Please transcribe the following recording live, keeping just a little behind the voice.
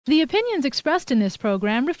The opinions expressed in this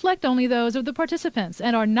program reflect only those of the participants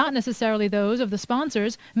and are not necessarily those of the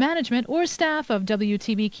sponsors, management, or staff of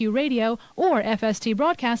WTBQ Radio or FST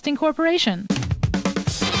Broadcasting Corporation.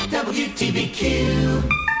 WTBQ.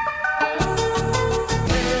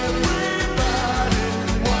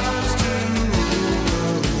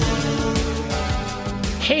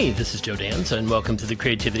 Hey, this is Joe Danza, and welcome to the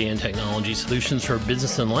Creativity and Technology Solutions for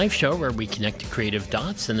Business and Life show, where we connect the creative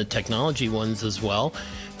dots and the technology ones as well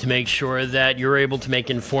to make sure that you're able to make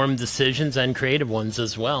informed decisions and creative ones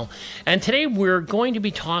as well. And today we're going to be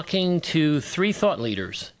talking to three thought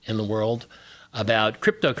leaders in the world about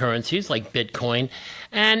cryptocurrencies like Bitcoin,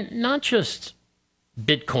 and not just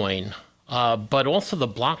Bitcoin, but also the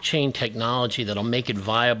blockchain technology that'll make it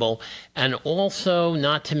viable, and also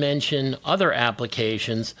not to mention other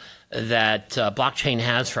applications that blockchain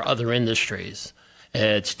has for other industries.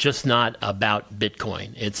 It's just not about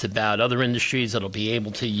Bitcoin. It's about other industries that'll be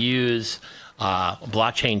able to use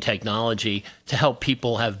blockchain technology to help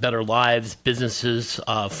people have better lives, businesses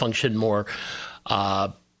function more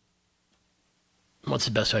what's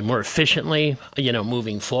the best way? More efficiently,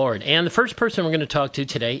 moving forward. And the first person we're going to talk to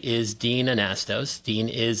today is Dean Anastos. Dean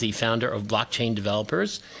is the founder of Blockchain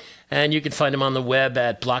Developers, and you can find him on the web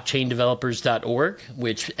at blockchaindevelopers.org,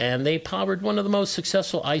 and they powered one of the most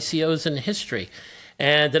successful ICOs in history.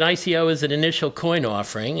 And an ICO is an initial coin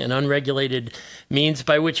offering, an unregulated means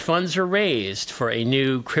by which funds are raised for a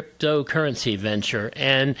new cryptocurrency venture.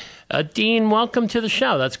 And Dean, welcome to the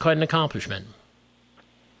show. That's quite an accomplishment.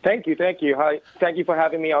 Thank you. Hi. Thank you for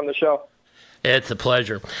having me on the show. It's a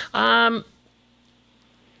pleasure. Today,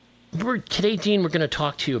 Dean, we're going to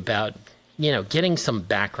talk to you about, getting some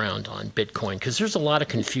background on Bitcoin, because there's a lot of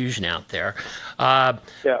confusion out there. But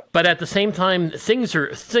at the same time, things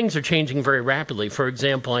are changing very rapidly. For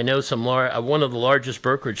example, I know one of the largest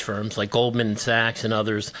brokerage firms, like Goldman Sachs and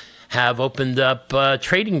others, have opened up a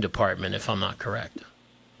trading department, if I'm not correct.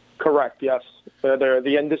 Correct. Yes.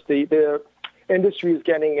 The industry is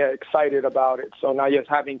getting excited about it. So now you're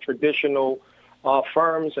having traditional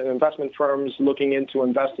firms and investment firms looking into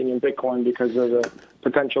investing in Bitcoin because of the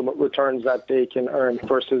potential returns that they can earn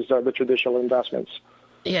versus the traditional investments.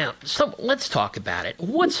 Yeah. So let's talk about it.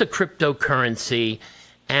 What's a cryptocurrency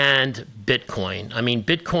and Bitcoin? I mean,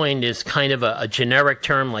 Bitcoin is kind of a generic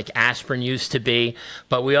term like aspirin used to be,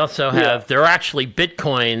 but we also have, there are actually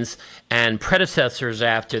Bitcoins and predecessors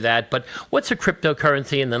after that. But what's a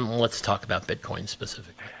cryptocurrency? And then let's talk about Bitcoin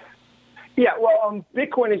specifically. Yeah, well,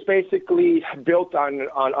 Bitcoin is basically built on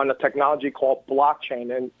a technology called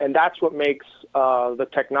blockchain, and that's what makes the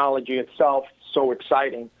technology itself so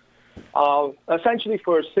exciting. Essentially,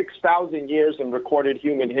 for 6,000 years in recorded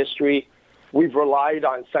human history, we've relied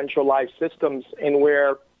on centralized systems in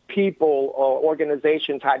where people or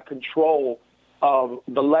organizations had control of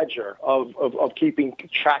the ledger of keeping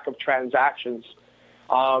track of transactions.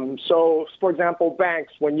 So, for example,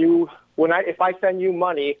 banks, if I send you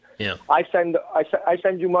money, I send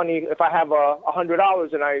you money. If I have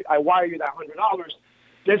 $100 and I wire you that $100,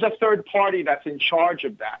 there's a third party that's in charge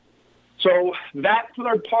of that. So that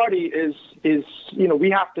third party is we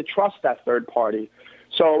have to trust that third party.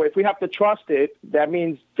 So if we have to trust it, that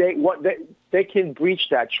means they can breach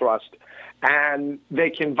that trust, and they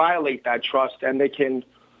can violate that trust, and they can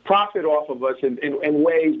profit off of us in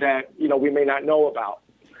ways that we may not know about.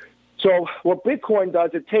 So what Bitcoin does,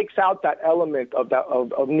 it takes out that element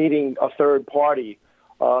of needing a third party.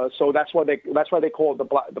 So that's why they call the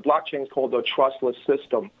blockchain is called a trustless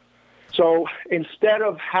system. So instead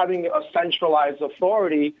of having a centralized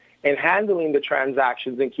authority in handling the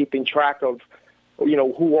transactions and keeping track of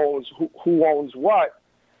who owns what,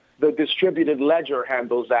 the distributed ledger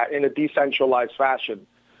handles that in a decentralized fashion.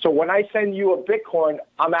 So when I send you a Bitcoin,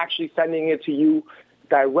 I'm actually sending it to you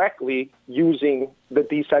directly using the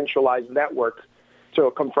decentralized network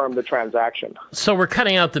to confirm the transaction. So we're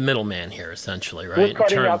cutting out the middleman here, essentially, right? We're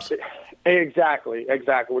cutting out exactly.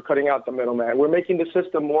 We're cutting out the middleman. We're making the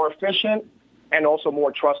system more efficient and also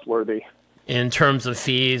more trustworthy. In terms of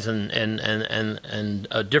fees and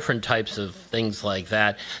different types of things like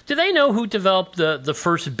that. Do they know who developed the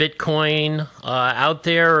first Bitcoin out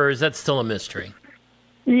there, or is that still a mystery?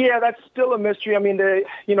 Yeah, that's still a mystery. I mean,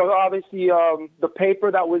 obviously the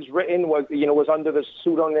paper that was written was under the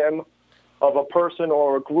pseudonym of a person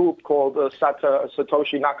or a group called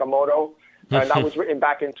Satoshi Nakamoto, and that was written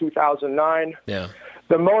back in 2009. Yeah.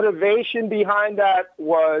 The motivation behind that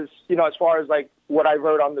was, as far as like what I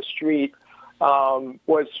wrote on the street,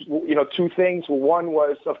 was, two things. One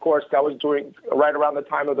was, of course, that was right around the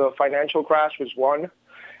time of the financial crash was one.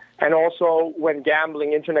 And also when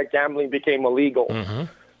internet gambling became illegal. Mm-hmm.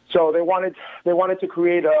 So they wanted to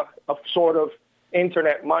create a sort of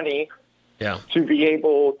internet money to be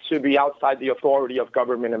able to be outside the authority of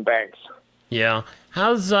government and banks. Yeah.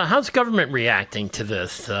 How's government reacting to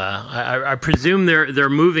this? I presume they're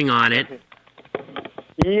moving on it.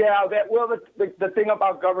 Yeah. The thing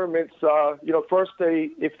about governments, first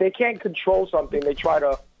if they can't control something, they try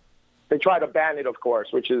to ban it, of course,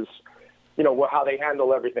 which is, how they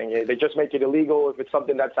handle everything. They just make it illegal if it's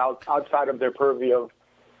something that's outside of their purview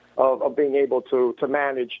of being able to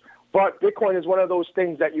manage. But Bitcoin is one of those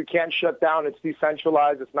things that you can't shut down. It's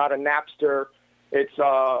decentralized. It's not a Napster. It's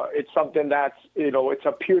something that's, it's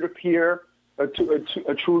a peer-to-peer,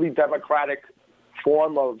 a truly democratic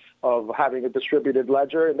form of having a distributed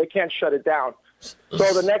ledger, and they can't shut it down.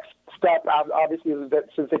 So the next step, obviously, is that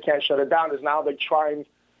since they can't shut it down, is now they're trying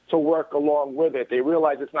to work along with it. They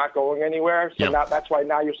realize it's not going anywhere, so now that's why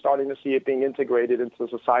now you're starting to see it being integrated into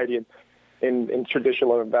society and in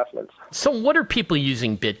traditional investments. So what are people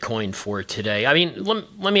using Bitcoin for today? I mean,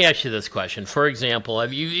 let me ask you this question. For example,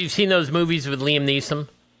 have you've seen those movies with Liam Neeson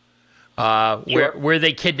where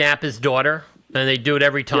they kidnap his daughter, and they do it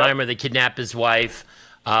every time, or they kidnap his wife,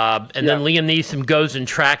 and then Liam Neeson goes and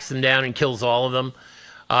tracks them down and kills all of them?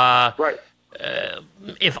 Right.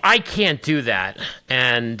 If I can't do that,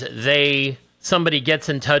 and somebody gets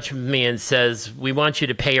in touch with me and says, we want you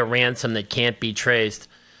to pay a ransom that can't be traced,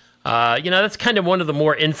 that's kind of one of the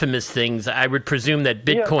more infamous things I would presume that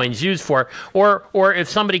Bitcoin's used for. Or if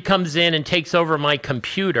somebody comes in and takes over my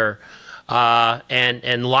computer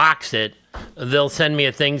and locks it, they'll send me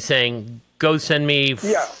a thing saying, go send me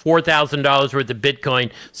 $4,000 worth of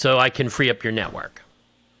Bitcoin so I can free up your network.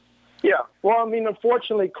 Yeah. Well, I mean,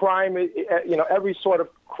 unfortunately, crime, every sort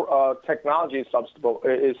of technology is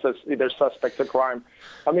they're suspect to crime.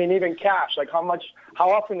 I mean, even cash, how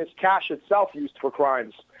often is cash itself used for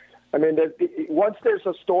crimes? I mean, once there's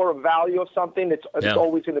a store of value of something, it's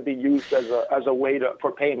always going to be used as a way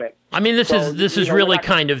for payment. I mean, this is really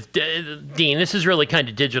kind of Dean. This is really kind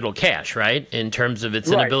of digital cash, right? In terms of its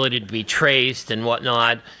inability to be traced and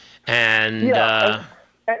whatnot, and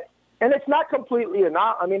it's not completely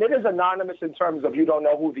anonymous. I mean, it is anonymous in terms of you don't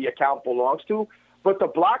know who the account belongs to, but the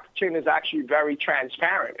blockchain is actually very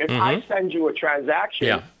transparent. If I send you a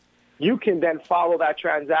transaction, you can then follow that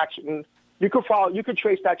transaction. You could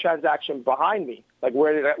trace that transaction behind me, like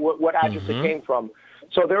what address it came from.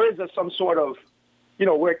 So there is some sort of,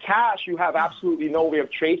 where cash you have absolutely no way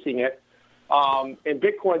of tracing it. In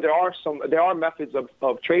Bitcoin, there are methods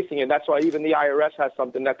of tracing it. That's why even the IRS has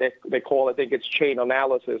something that they call, I think it's chain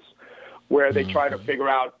analysis, where they try to figure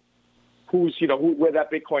out where that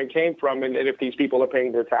Bitcoin came from and if these people are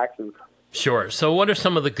paying their taxes. Sure. So what are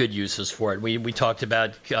some of the good uses for it? We talked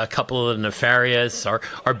about a couple of the nefarious. Are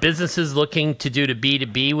businesses looking to do to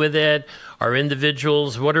B2B with it? Are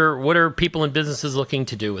individuals? What are people and businesses looking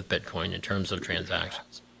to do with Bitcoin in terms of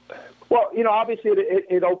transactions? Well, obviously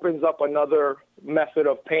it opens up another method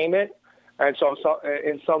of payment. And so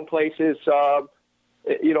in some places,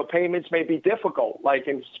 payments may be difficult. Like,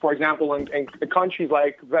 for example, in countries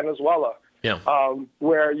like Venezuela,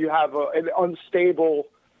 where you have an unstable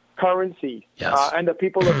currency. And the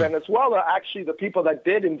people of Venezuela, actually the people that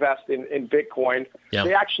did invest in Bitcoin,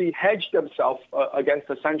 they actually hedged themselves against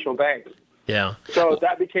the central bank. Yeah. So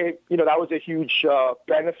that became, that was a huge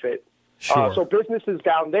benefit. Sure. So businesses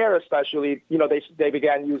down there especially, they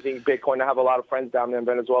began using Bitcoin. I have a lot of friends down there in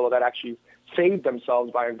Venezuela that actually saved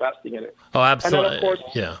themselves by investing in it. Oh, absolutely. And then, of course,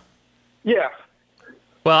 yeah.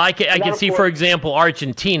 Well, I can see, for example,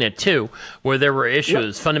 Argentina, too, where there were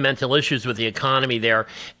issues, fundamental issues with the economy there,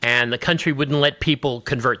 and the country wouldn't let people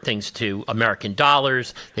convert things to American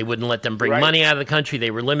dollars. They wouldn't let them bring money out of the country.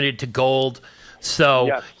 They were limited to gold.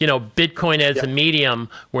 So, Bitcoin as a medium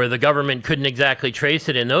where the government couldn't exactly trace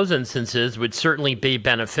it in those instances would certainly be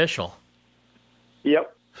beneficial.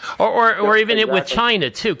 Yep. Or even with China,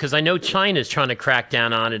 too, because I know China's trying to crack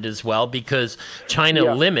down on it as well, because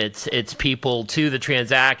China limits its people to the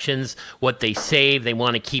transactions, what they save. They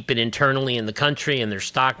want to keep it internally in the country and their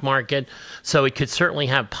stock market. So it could certainly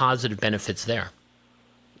have positive benefits there.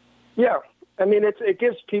 Yeah. I mean, it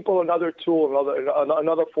gives people another tool,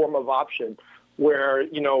 another form of option where,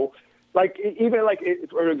 for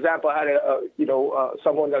example, I had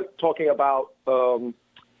someone that's talking about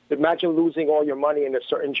imagine losing all your money in a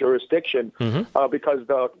certain jurisdiction because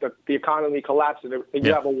the economy collapses and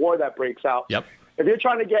you have a war that breaks out. Yep. If you're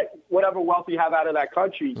trying to get whatever wealth you have out of that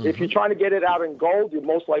country, if you're trying to get it out in gold, you're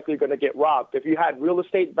most likely going to get robbed. If you had real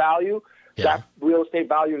estate value, that real estate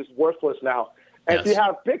value is worthless now. And if you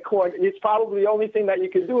have Bitcoin, it's probably the only thing that you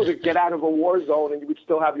can do is get out of a war zone, and you would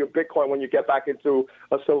still have your Bitcoin when you get back into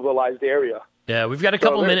a civilized area. Yeah, we've got a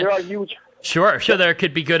couple minutes. There are huge. Sure. There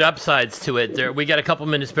could be good upsides to it. We got a couple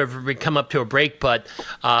minutes before we come up to a break, but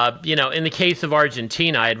in the case of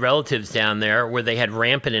Argentina, I had relatives down there where they had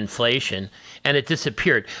rampant inflation and it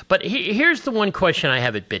disappeared. But here's the one question I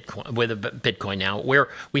have with Bitcoin now, where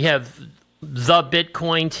we have the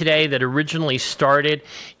Bitcoin today that originally started.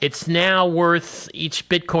 It's now each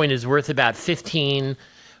Bitcoin is worth about 15.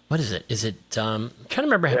 What is it? Is it? I'm trying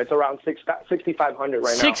to remember. Yeah, it's around $6,500 right now.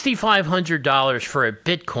 $6,500 for a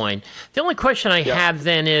Bitcoin. The only question I have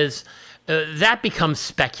then is that becomes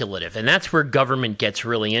speculative, and that's where government gets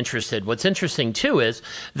really interested. What's interesting too is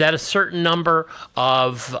that a certain number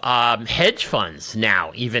of hedge funds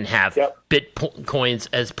now even have Bitcoins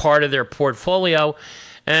as part of their portfolio.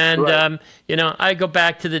 And, I go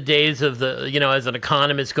back to the days of as an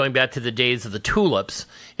economist, going back to the days of the tulips,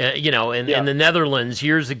 in the Netherlands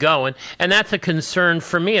years ago. And that's a concern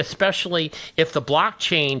for me, especially if the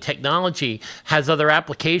blockchain technology has other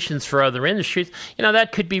applications for other industries.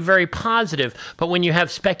 That could be very positive. But when you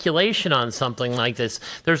have speculation on something like this,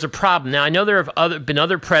 there's a problem. Now, I know there have been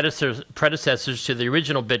other predecessors to the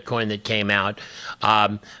original Bitcoin that came out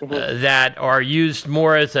that are used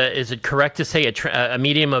more as is it correct to say a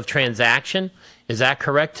medium of transaction? Is that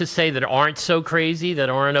correct to say that aren't so crazy, that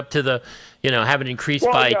aren't up to the, haven't increased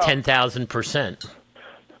by 10,000%?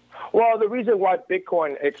 Well, the reason why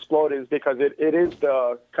Bitcoin exploded is because it is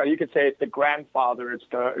you could say it's the grandfather, it's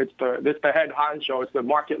the head honcho, it's the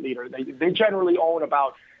market leader. They generally own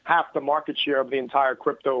about half the market share of the entire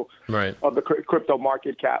crypto of the crypto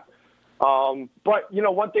market cap. But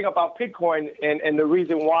one thing about Bitcoin and the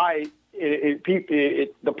reason why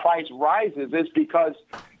the price rises is because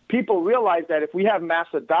people realize that if we have mass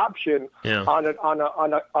adoption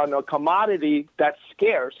on a commodity that's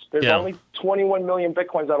scarce, there's only 21 million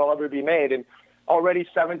Bitcoins that'll ever be made, and already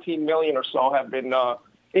 17 million or so have been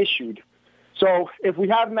issued. So if we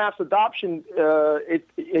have mass adoption,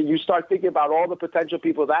 you start thinking about all the potential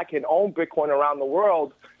people that can own Bitcoin around the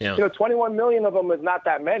world. 21 million of them is not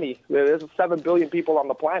that many. There's 7 billion people on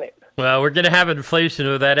the planet. Well, we're going to have inflation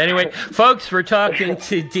with that. Anyway, folks, we're talking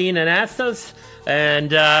to Dean Anastos, and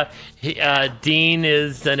Dean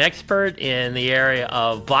is an expert in the area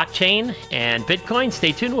of blockchain and Bitcoin.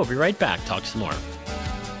 Stay tuned. We'll be right back. Talk some more.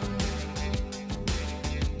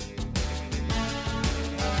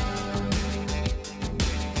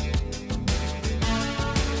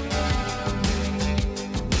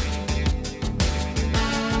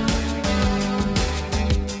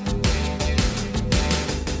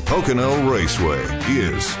 Pocono Raceway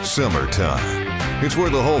is summertime. It's where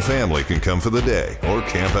the whole family can come for the day or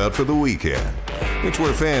camp out for the weekend. It's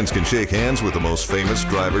where fans can shake hands with the most famous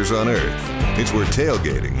drivers on earth. It's where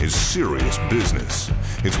tailgating is serious business.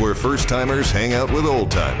 It's where first-timers hang out with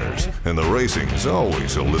old-timers, and the racing is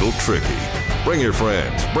always a little tricky. Bring your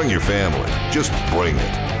friends, bring your family, just bring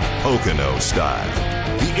it. Pocono style.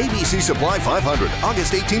 The ABC Supply 500,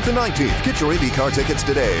 August 18th and 19th. Get your IndyCar tickets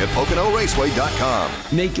today at PoconoRaceway.com.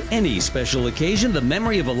 Make any special occasion the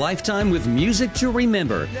memory of a lifetime with music to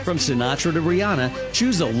remember. From Sinatra to Rihanna,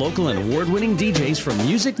 choose the local and award-winning DJs from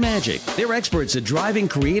Music Magic. They're experts at driving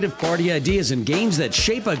creative party ideas and games that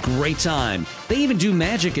shape a great time. They even do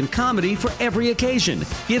magic and comedy for every occasion.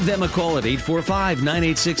 Give them a call at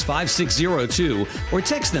 845-986-5602 or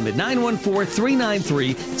text them at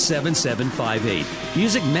 914-393-7758.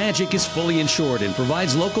 Music Magic is fully insured and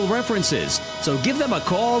provides local references, so give them a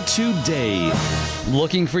call today.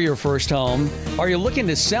 Looking for your first home? Are you looking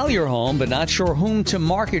to sell your home but not sure whom to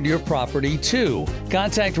market your property to?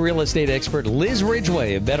 Contact real estate expert Liz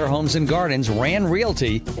Ridgway of Better Homes and Gardens Rand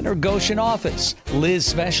Realty in her Goshen office. Liz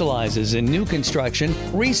specializes in new construction,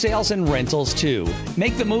 resales, and rentals too.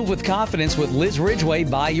 Make the move with confidence with Liz Ridgway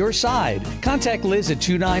by your side. Contact Liz at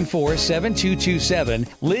 294-7227,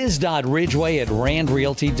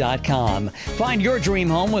 liz.ridgway@randrealty.com. Find your dream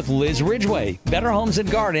home with Liz Ridgway, Better Homes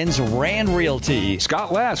and Gardens, Rand Realty.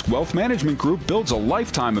 Scott Lask Wealth Management Group builds a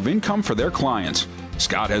lifetime of income for their clients.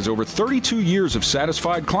 Scott has over 32 years of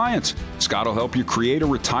satisfied clients. Scott will help you create a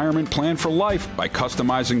retirement plan for life by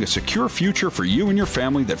customizing a secure future for you and your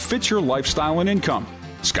family that fits your lifestyle and income.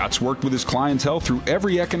 Scott's worked with his clientele through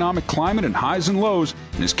every economic climate and highs and lows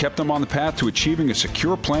and has kept them on the path to achieving a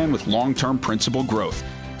secure plan with long-term principal growth.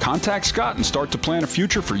 Contact Scott and start to plan a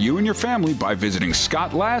future for you and your family by visiting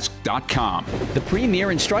scottlask.com. The premier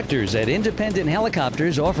instructors at Independent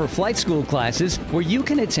Helicopters offer flight school classes where you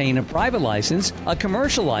can attain a private license, a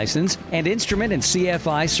commercial license, and instrument and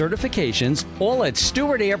CFI certifications, all at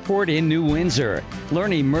Stewart Airport in New Windsor.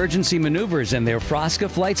 Learn emergency maneuvers in their Frosca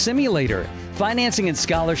flight simulator. Financing and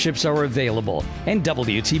scholarships are available, and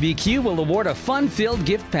WTBQ will award a fun-filled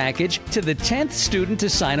gift package to the 10th student to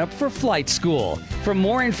sign up for flight school. For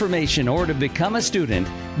more information or to become a student,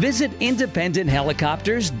 visit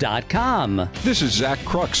independenthelicopters.com. This is Zach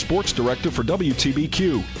Kruk, Sports Director for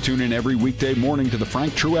WTBQ. Tune in every weekday morning to the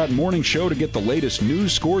Frank Truatt Morning Show to get the latest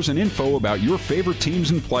news, scores, and info about your favorite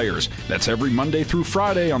teams and players. That's every Monday through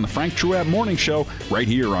Friday on the Frank Truatt Morning Show, right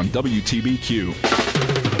here on WTBQ.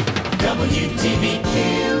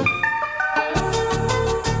 WTBQ.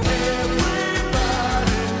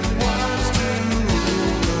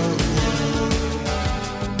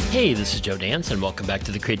 Hey, this is Joe Dance, and welcome back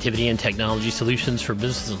to the Creativity and Technology Solutions for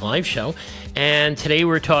Business and Life show. And today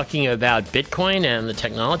we're talking about Bitcoin and the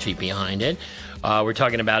technology behind it. We're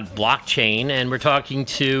talking about blockchain, and we're talking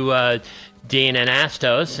to Dean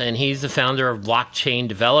Anastos, and he's the founder of Blockchain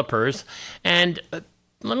Developers. And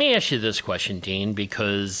let me ask you this question, Dean,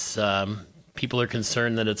 because people are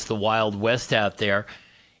concerned that it's the Wild West out there.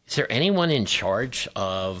 Is there anyone in charge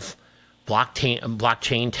of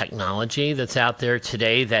blockchain technology that's out there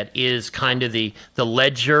today that is kind of the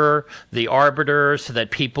ledger, the arbiter, so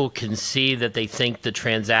that people can see that they think the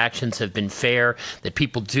transactions have been fair, that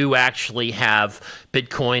people do actually have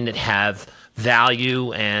Bitcoin that have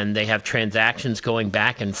value and they have transactions going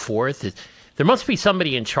back and forth? There must be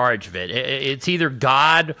somebody in charge of it. It's either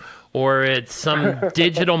God or it's some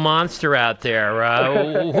digital monster out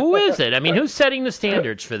there. Who is it? I mean, who's setting the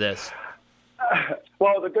standards for this?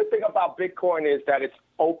 Well, the good thing about Bitcoin is that it's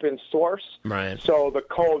open source. Right. So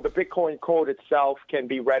the Bitcoin code itself can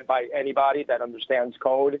be read by anybody that understands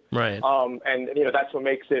code. Right. And that's what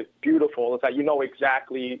makes it beautiful, is that you know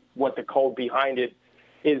exactly what the code behind it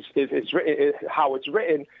is how it's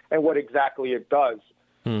written and what exactly it does.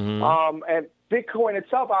 Mm-hmm. And Bitcoin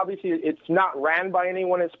itself, obviously, it's not ran by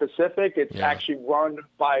anyone in specific. It's actually run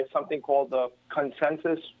by something called the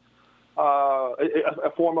consensus,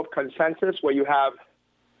 a form of consensus where you have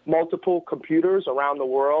multiple computers around the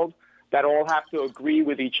world that all have to agree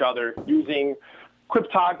with each other using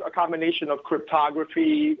a combination of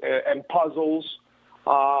cryptography and puzzles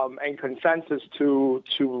and consensus to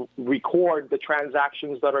record the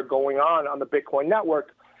transactions that are going on the Bitcoin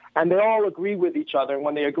network. And they all agree with each other. And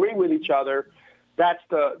when they agree with each other, that's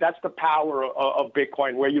the power of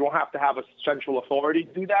Bitcoin, where you don't have to have a central authority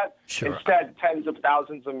to do that. Sure. Instead, tens of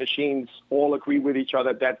thousands of machines all agree with each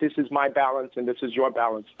other that this is my balance and this is your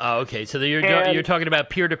balance. Oh, okay. So you're talking about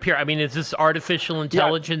peer-to-peer. I mean, is this artificial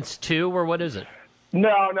intelligence too, or what is it?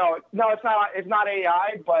 No, it's not. It's not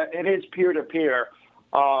AI, but it is peer-to-peer.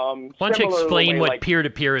 Why don't you explain what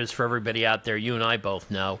peer-to-peer is for everybody out there? You and I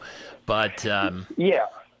both know, but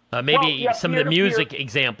maybe some of the music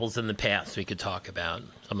examples in the past we could talk about,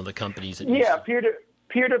 some of the companies that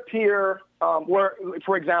peer-to-peer, where,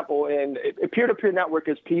 for example, in a peer-to-peer network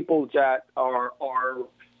is people that are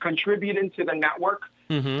contributing to the network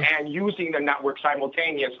and using the network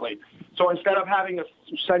simultaneously. So instead of having a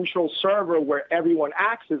central server where everyone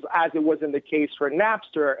accesses, as it was in the case for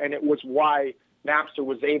Napster, and it was why Napster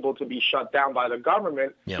was able to be shut down by the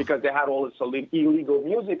government because they had all this illegal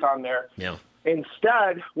music on there. Yeah.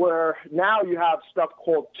 Instead, where now you have stuff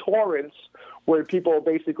called torrents, where people are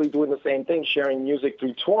basically doing the same thing, sharing music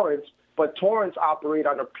through torrents, but torrents operate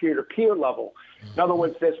on a peer-to-peer level. In other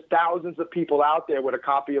words, there's thousands of people out there with a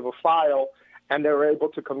copy of a file, and they're able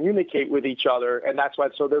to communicate with each other, and that's why,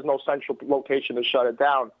 so there's no central location to shut it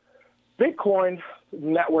down. Bitcoin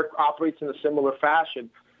network operates in a similar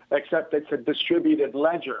fashion, except it's a distributed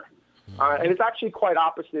ledger. And it's actually quite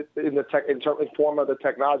opposite in form of the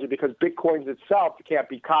technology, because Bitcoins itself can't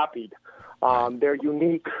be copied. They're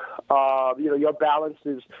unique. Your balance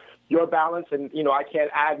is your balance, and I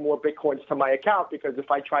can't add more Bitcoins to my account, because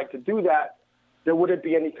if I tried to do that, there wouldn't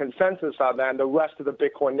be any consensus on that, and the rest of the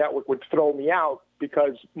Bitcoin network would throw me out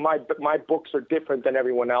because my books are different than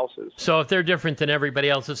everyone else's. So if they're different than everybody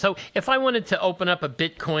else's, so if I wanted to open up a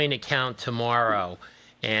Bitcoin account tomorrow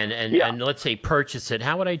and let's say purchase it,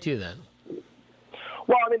 how would I do that?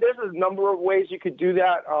 Well, I mean, there's a number of ways you could do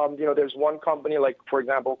that. There's one company, like, for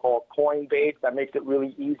example, called Coinbase, that makes it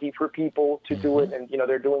really easy for people to do it. And,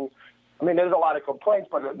 they're doing, I mean, there's a lot of complaints,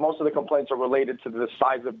 but most of the complaints are related to the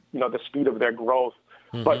size of, the speed of their growth.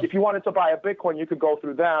 But if you wanted to buy a Bitcoin, you could go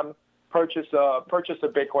through them, purchase a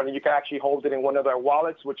Bitcoin, and you can actually hold it in one of their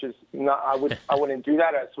wallets, which is not, I wouldn't do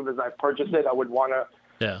that. As soon as I purchase it, I would want to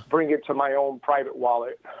bring it to my own private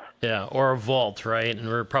wallet. Yeah, or a vault, right? And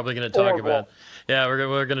we're probably going to talk about,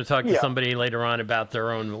 we're going to talk to somebody later on about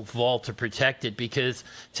their own vault to protect it, because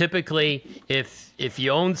typically if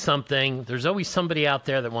you own something, there's always somebody out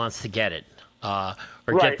there that wants to get it. or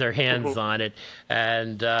Right. get their hands on it.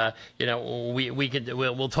 And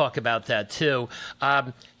we'll talk about that too.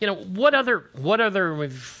 What other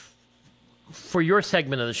for your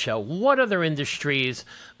segment of the show, what other industries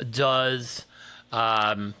does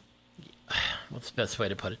what's the best way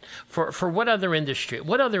to put it? For what other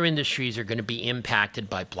industries are going to be impacted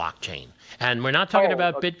by blockchain? And we're not talking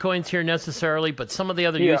about Bitcoins here necessarily, but some of the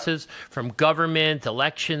other uses from government,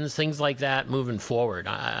 elections, things like that moving forward.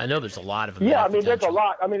 I know there's a lot of them. Yeah, there's a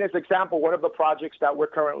lot. As an example, one of the projects that we're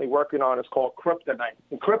currently working on is called Kryptonite.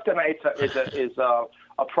 And Kryptonite is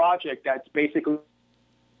a project that's basically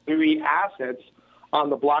assets on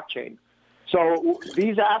the blockchain. So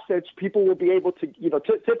these assets, people will be able to,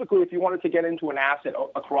 typically if you wanted to get into an asset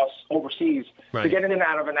across overseas, right. to get in and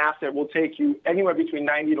out of an asset will take you anywhere between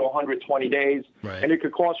 90 to 120 days, right. and it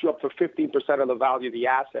could cost you up to 15% of the value of the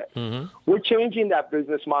asset. Mm-hmm. We're changing that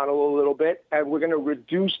business model a little bit, and we're going to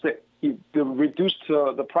reduce the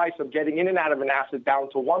price of getting in and out of an asset down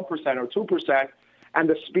to 1% or 2%, and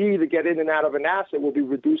the speed to get in and out of an asset will be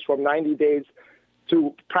reduced from 90 days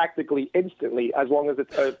to practically instantly, as long as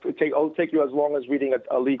it'll take you as long as reading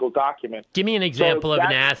a legal document. Give me an example of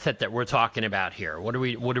an asset that we're talking about here. What are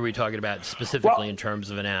we talking about specifically in terms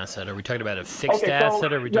of an asset? Are we talking about a fixed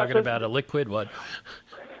asset? Are we talking about a liquid? What?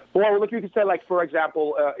 Well, look, you could say, like, for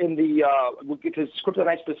example, because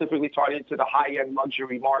Kryptonite specifically targeted to the high-end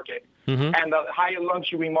luxury market. Mm-hmm. And the high-end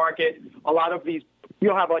luxury market, a lot of these,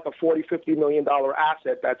 you'll have like a $40-50 million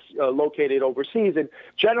asset that's located overseas. And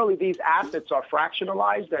generally these assets are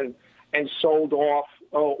fractionalized and sold off,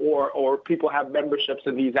 or people have memberships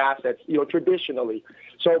in these assets, traditionally.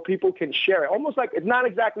 So people can share it. Almost like, it's not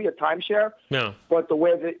exactly a timeshare, no. But the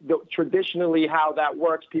way that traditionally how that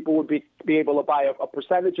works, people would be able to buy a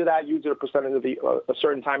percentage of that, use it a percentage of a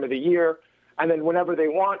certain time of the year, and then whenever they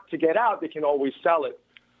want to get out, they can always sell it.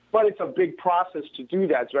 But it's a big process to do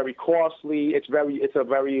that. It's very costly. It's a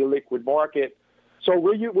very liquid market. So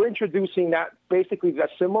we're introducing that, basically a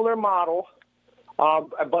similar model,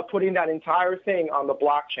 but putting that entire thing on the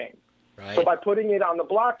blockchain. Right. So by putting it on the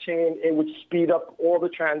blockchain, it would speed up all the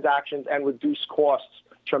transactions and reduce costs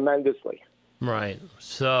tremendously. Right.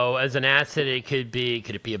 So as an asset, could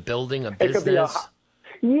it be a building, a business?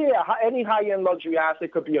 Any high-end luxury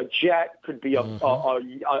asset. Could be a jet, could be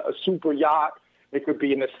a super yacht. It could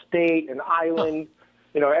be an estate, an island,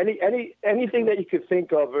 anything that you could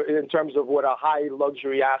think of in terms of what a high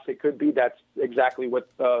luxury asset could be. That's exactly what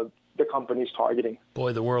the company's targeting.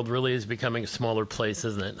 Boy, the world really is becoming a smaller place,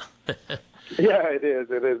 isn't it? Yeah, it is.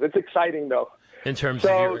 It's exciting, though. In terms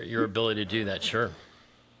of your ability to do that, sure.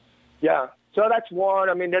 Yeah. So that's one.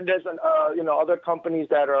 Then there's other companies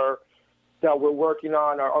that we're working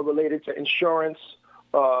on are related to insurance.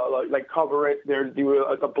 Like Cover It. There's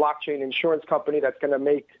a blockchain insurance company that's going to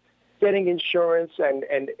make getting insurance and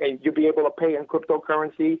you'll be able to pay in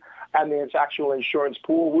cryptocurrency, and the actual insurance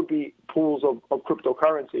pool would be pools of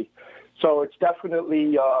cryptocurrency. So it's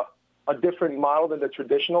definitely a different model than the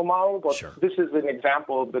traditional model, but sure. This is an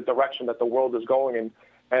example of the direction that the world is going in,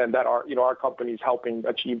 and that our company's helping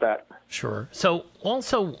achieve that. Sure. So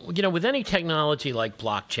also, with any technology like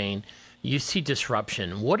blockchain, you see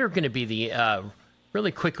disruption. What are going to be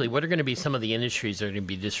really quickly, what are going to be some of the industries that are going to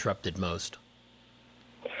be disrupted most?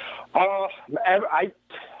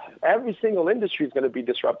 Every single industry is going to be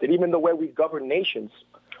disrupted, even the way we govern nations,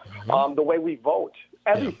 the way we vote,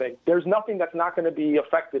 everything. Yeah. There's nothing that's not going to be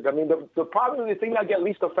affected. The thing that get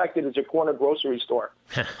least affected is your corner grocery store.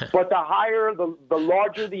 But the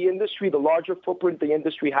larger the industry, the larger footprint the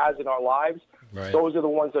industry has in our lives, right. Those are the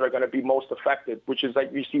ones that are going to be most affected, which is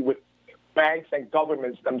like you see with banks and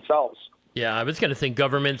governments themselves. Yeah, I was going to think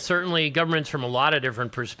governments from a lot of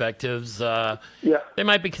different perspectives. They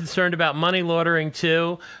might be concerned about money laundering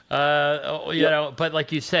too, but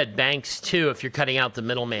like you said, banks too, if you're cutting out the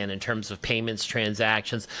middleman in terms of payments,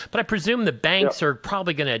 transactions. But I presume the banks are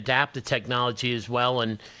probably going to adapt the technology as well,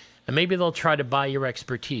 and maybe they'll try to buy your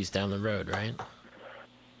expertise down the road, right?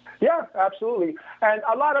 Yeah, absolutely. And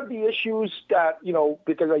a lot of the issues that,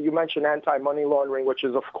 because you mentioned anti-money laundering, which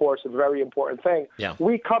is, of course, a very important thing. Yeah.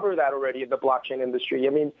 We cover that already in the blockchain industry.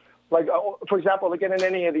 For example, again, in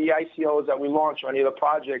any of the ICOs that we launch or any of the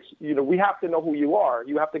projects, we have to know who you are.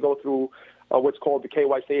 You have to go through what's called the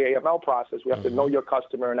KYC AML process. We have to know your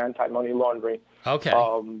customer in anti-money laundering. Okay.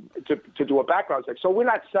 To do a background check. So we're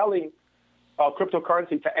not selling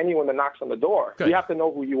cryptocurrency to anyone that knocks on the door. Good. We have to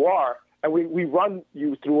know who you are. and we run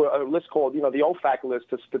you through a list called, the OFAC list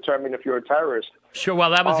to determine if you're a terrorist. Sure.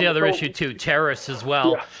 Well, that was the other issue too, terrorists as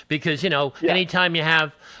well, because anytime you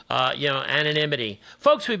have anonymity.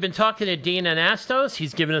 Folks, we've been talking to Dean Anastos.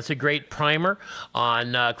 He's given us a great primer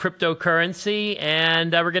on cryptocurrency,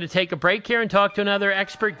 and we're going to take a break here and talk to another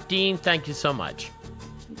expert. Dean, thank you so much.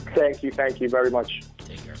 Thank you very much.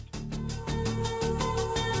 Take care.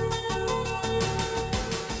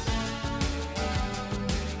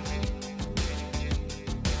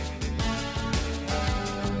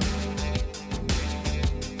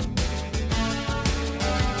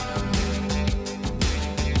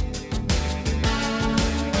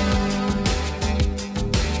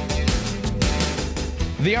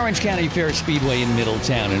 The Orange County Fair Speedway in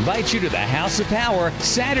Middletown invites you to the House of Power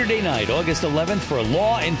Saturday night, August 11th for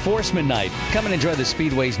Law Enforcement Night. Come and enjoy the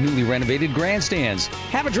Speedway's newly renovated grandstands.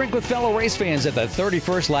 Have a drink with fellow race fans at the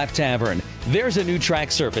 31st Lap Tavern. There's a new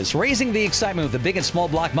track surface, raising the excitement with the big and small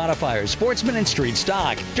block modifiers, sportsman and street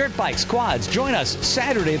stock, dirt bikes, quads. Join us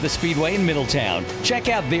Saturday at the Speedway in Middletown. Check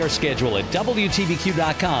out their schedule at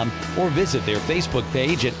WTBQ.com or visit their Facebook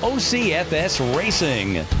page at OCFS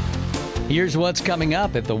Racing. Here's what's coming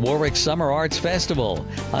up at the Warwick Summer Arts Festival.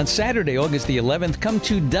 On Saturday, August the 11th, come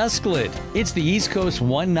to Dusklit. It's the East Coast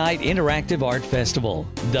one-night interactive art festival.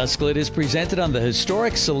 Dusklit is presented on the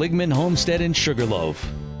historic Seligman Homestead in Sugarloaf.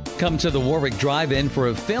 Come to the Warwick Drive-In for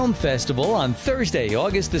a film festival on Thursday,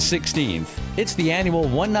 August the 16th. It's the annual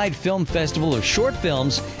one-night film festival of short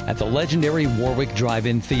films at the legendary Warwick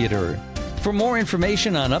Drive-In Theater. For more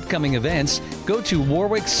information on upcoming events, go to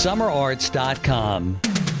warwicksummerarts.com.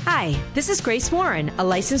 Hi, this is Grace Warren, a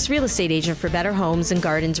licensed real estate agent for Better Homes and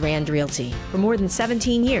Gardens Rand Realty for more than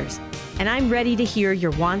 17 years. And I'm ready to hear your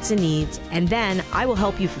wants and needs, and then I will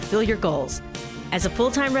help you fulfill your goals. As a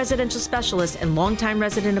full-time residential specialist and longtime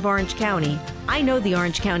resident of Orange County, I know the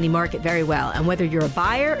Orange County market very well, and whether you're a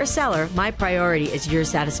buyer or seller, my priority is your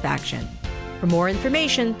satisfaction. For more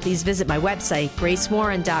information, please visit my website,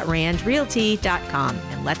 gracewarren.randrealty.com,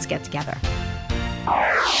 and let's get together.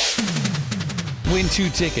 Win 2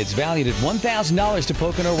 tickets valued at $1,000 to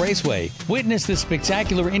Pocono Raceway. Witness the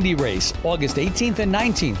spectacular Indy race August 18th and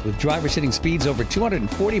 19th with drivers hitting speeds over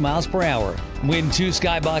 240 miles per hour. Win 2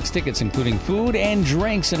 Skybox tickets including food and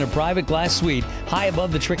drinks in a private glass suite high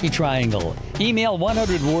above the Tricky Triangle. Email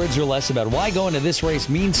 100 words or less about why going to this race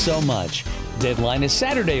means so much. Deadline is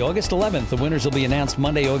Saturday, August 11th. The winners will be announced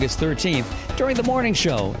Monday, August 13th during the morning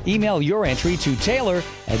show. Email your entry to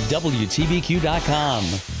Taylor@WTBQ.com.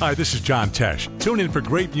 Hi, this is John Tesh. Tune in for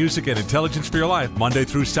great music and intelligence for your life Monday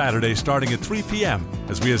through Saturday starting at 3 p.m.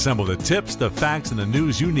 as we assemble the tips, the facts, and the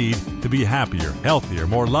news you need to be happier, healthier,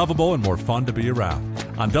 more lovable, and more fun to be around.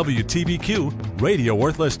 On WTBQ, radio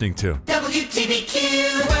worth listening to.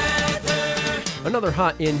 WTBQ weather. Another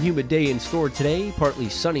hot and humid day in store today. Partly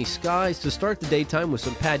sunny skies to start the daytime with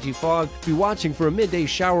some patchy fog. Be watching for a midday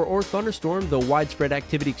shower or thunderstorm, though widespread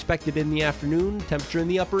activity expected in the afternoon. Temperature in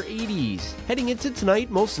the upper 80s. Heading into tonight,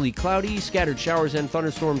 mostly cloudy. Scattered showers and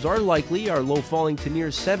thunderstorms are likely. Our low falling to near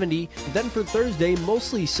 70. Then for Thursday,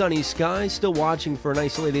 mostly sunny skies. Still watching for an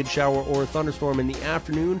isolated shower or thunderstorm in the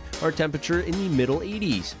afternoon. Our temperature in the middle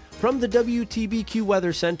 80s. From the WTBQ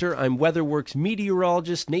Weather Center, I'm WeatherWorks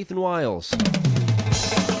meteorologist Nathan Wiles.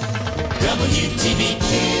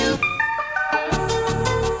 WTBQ.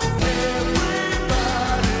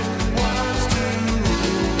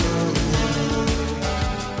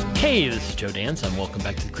 Hey, this is Joe Dance, and welcome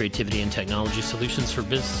back to the Creativity and Technology Solutions for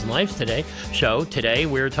Business and Life show. Today,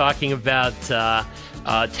 we're talking about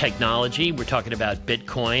technology. We're talking about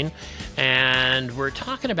Bitcoin, and we're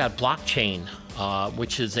talking about blockchain,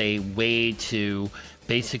 which is a way to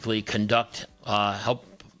basically help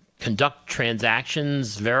conduct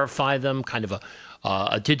transactions, verify them, kind of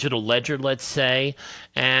a digital ledger, let's say.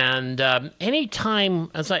 And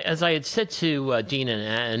anytime, as I had said to Dean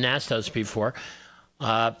and Anastos before,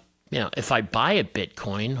 if I buy a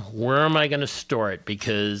Bitcoin, where am I going to store it?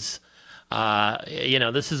 Because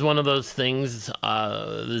this is one of those things,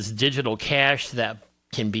 this digital cash that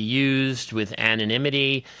can be used with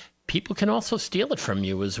anonymity. People can also steal it from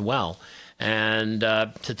you as well. And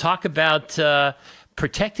to talk about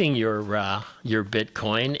protecting your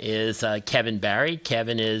Bitcoin is Kevin Barry.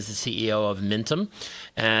 Kevin is the CEO of Mintum,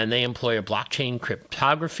 and they employ a blockchain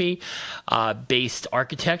cryptography based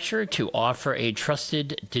architecture to offer a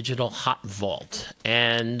trusted digital hot vault.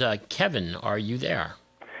 And Kevin, are you there?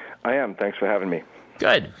 I am. Thanks for having me.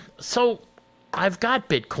 Good. So I've got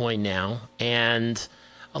Bitcoin now, and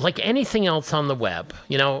like anything else on the web,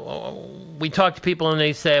 we talk to people and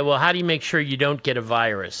they say, well, how do you make sure you don't get a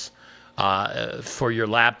virus? for your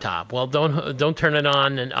laptop. Well, don't turn it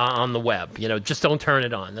on the web. Just don't turn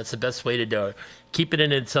it on. That's the best way to do it. Keep it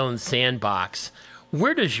in its own sandbox.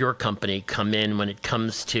 Where does your company come in when it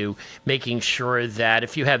comes to making sure that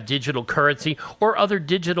if you have digital currency or other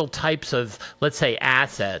digital types of, let's say,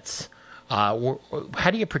 assets, how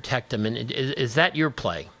do you protect them? And is that your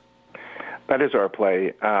play? That is our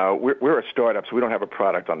play. We're a startup, so we don't have a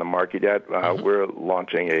product on the market yet. We're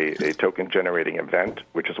launching a token-generating event,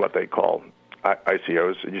 which is what they call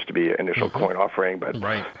ICOs. It used to be initial coin offering, but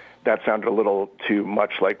that sounded a little too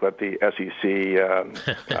much like what the SEC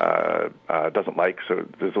doesn't like, so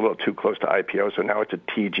there's a little too close to IPO, so now it's a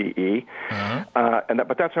TGE.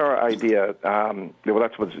 But that's our idea. Well,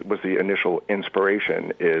 that's what was the initial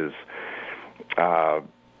inspiration is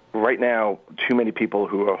right now, too many people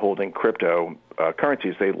who are holding crypto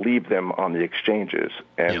currencies, they leave them on the exchanges.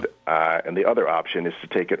 And the other option is to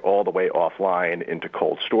take it all the way offline into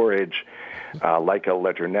cold storage, like a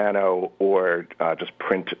Ledger Nano, or just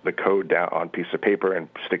print the code down on a piece of paper and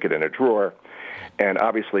stick it in a drawer. And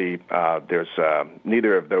obviously, there's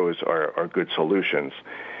neither of those are good solutions,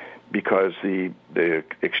 because the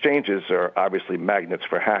exchanges are obviously magnets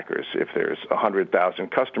for hackers. If there's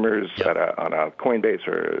 100,000 customers on a Coinbase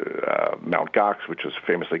or Mt. Gox, which was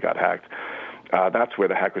famously got hacked, that's where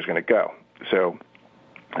the hacker's going to go. So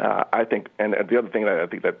I think, and the other thing that I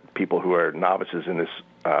think that people who are novices in this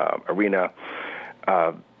arena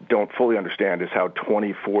don't fully understand is how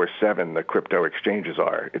 24/7 the crypto exchanges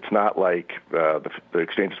are. It's not like the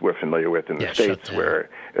exchanges we're familiar with in the States, where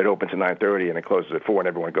it opens at 9:30 and it closes at 4 and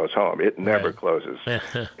everyone goes home. It never closes.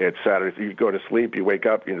 It's Saturday. You go to sleep, you wake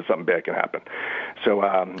up, something bad can happen. So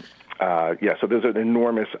so there's an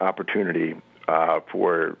enormous opportunity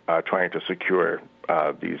for trying to secure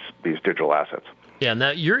these digital assets. Yeah,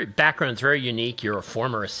 now your background's very unique. You're a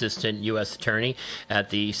former assistant U.S. attorney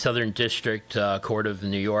at the Southern District Court of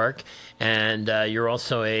New York, and you're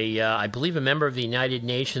also I believe, a member of the United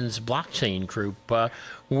Nations blockchain group.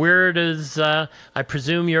 Where does, I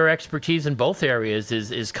presume your expertise in both areas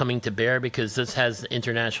is coming to bear, because this has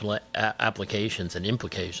international applications and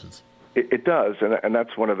implications? It does, and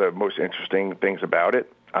that's one of the most interesting things about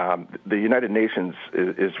it. The United Nations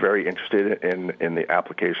is very interested in the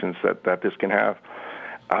applications that this can have.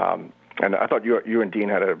 And I thought you and Dean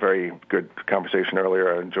had a very good conversation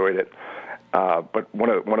earlier. I enjoyed it. But one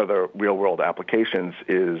of the real world applications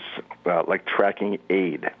is like tracking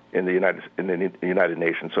aid in the United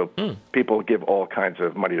Nations. So people give all kinds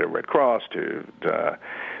of money to Red Cross, to the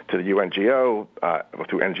UNGO,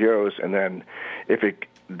 to NGOs, and then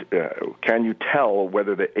can you tell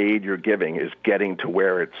whether the aid you're giving is getting to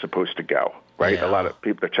where it's supposed to go? Right, a lot of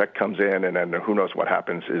people. The check comes in, and then who knows what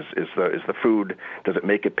happens? Is the food? Does it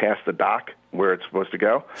make it past the dock where it's supposed to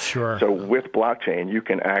go? Sure. So with blockchain, you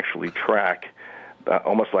can actually track,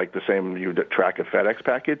 almost like the same you track a FedEx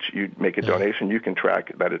package. You make a donation, you can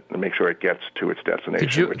track that and make sure it gets to its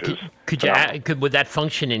destination. Would that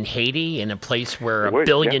function in Haiti, in a place where $1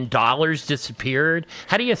 billion disappeared?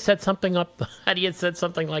 How do you set something up? How do you set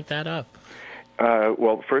something like that up?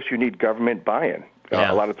 Well, first you need government buy-in.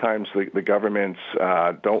 A lot of times the governments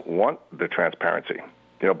don't want the transparency.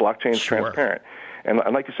 Blockchain is transparent. And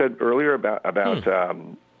like you said earlier about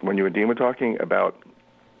when you and Dean were talking about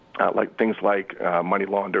like things like money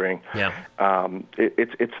laundering,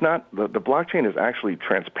 it's not, the blockchain is actually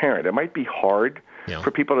transparent. It might be hard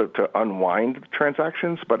for people to unwind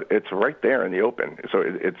transactions, but it's right there in the open. So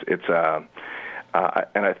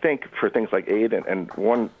and I think for things like aid, and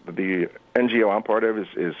the NGO I'm part of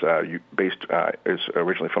is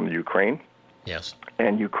originally from the Ukraine. Yes.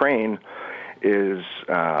 And Ukraine is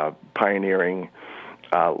pioneering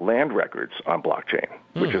land records on blockchain,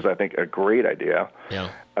 which is, I think, a great idea. Yeah.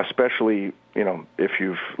 Especially, if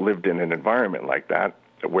you've lived in an environment like that,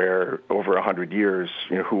 where over 100 years,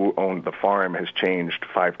 who owned the farm has changed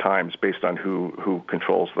 5 times based on who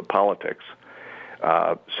controls the politics.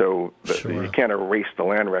 You can't erase the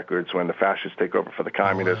land records when the fascists take over for the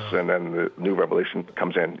communists, and then the new revolution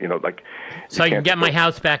comes in. So I can get my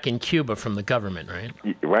house back in Cuba from the government, right?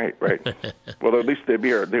 Right. Well, at least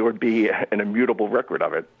there would be an immutable record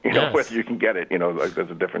of it. Whether you can get it,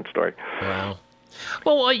 that's a different story. Wow.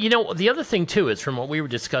 Well, the other thing, too, is from what we were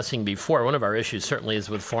discussing before, one of our issues certainly is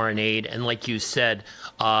with foreign aid. And like you said,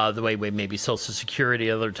 the way maybe Social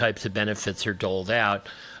Security, other types of benefits are doled out.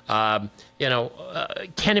 Can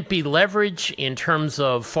it be leveraged in terms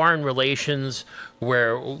of foreign relations,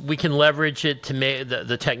 where we can leverage it to make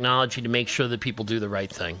the technology to make sure that people do the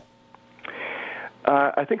right thing?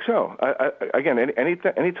 I think so. Again,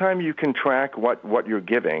 anytime you can track what you're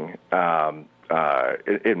giving,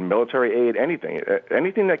 in military aid, anything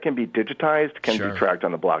that can be digitized can be tracked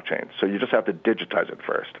on the blockchain. So you just have to digitize it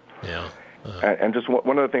first. Yeah. And just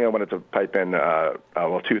one other thing I wanted to pipe in,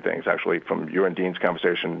 two things actually from you and Dean's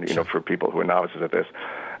conversation, for people who are novices at this.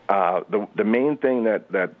 The main thing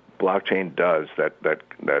that blockchain does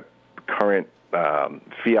that current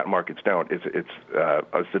fiat markets don't is it's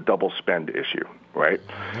the double spend issue, right?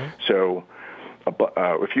 Mm-hmm. So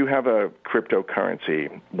if you have a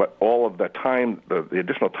cryptocurrency, but all of the time, the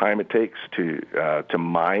additional time it takes to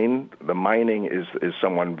mine, the mining is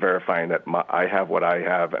someone verifying that I have what I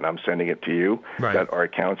have and I'm sending it to you, that our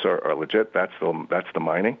accounts are legit. That's the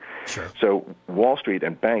mining. Sure. So Wall Street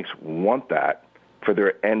and banks want that for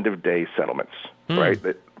their end-of-day settlements, right?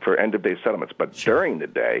 For end-of-day settlements. But during the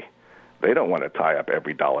day, they don't want to tie up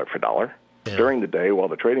every dollar for dollar. Yeah. During the day, while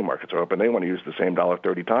the trading markets are open, they want to use the same dollar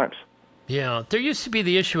 30 times. Yeah, there used to be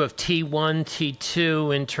the issue of T1,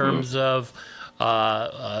 T2 in terms of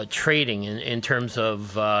trading, in terms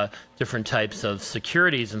of different types of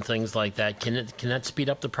securities and things like that. Can that speed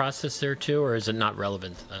up the process there too, or is it not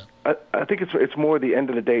relevant to that? I think it's more the end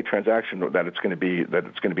of the day transaction that it's going to be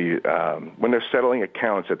when they're settling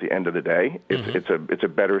accounts at the end of the day. It's a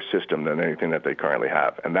better system than anything that they currently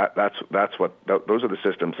have, and those are the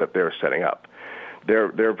systems that they're setting up.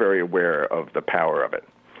 They're very aware of the power of it.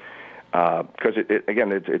 Because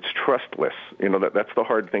it's trustless. That's the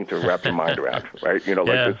hard thing to wrap your mind around, right?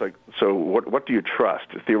 It's like, so what do you trust?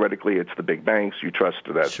 Theoretically, it's the big banks. You trust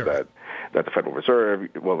that the Federal Reserve.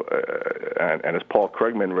 Well, and as Paul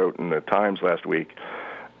Krugman wrote in the Times last week,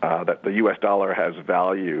 that the U.S. dollar has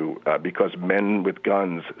value because men with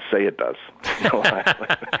guns say it does.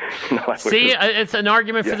 See, it's an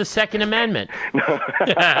argument for the Second Amendment.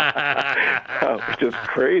 It's just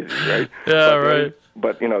crazy, right? Yeah, right.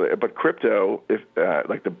 But crypto, if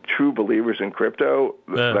like the true believers in crypto,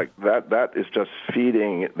 like that is just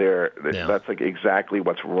feeding that's like exactly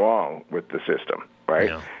what's wrong with the system, right?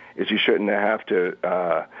 Yeah. Is you shouldn't have to,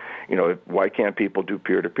 why can't people do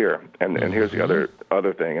peer-to-peer? And here's the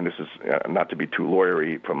other thing, and this is not to be too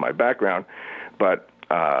lawyery from my background, but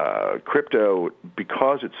crypto,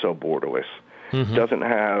 because it's so borderless, doesn't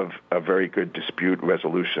have a very good dispute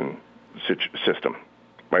resolution system.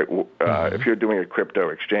 Right? If you're doing a crypto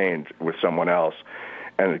exchange with someone else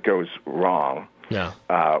and it goes wrong,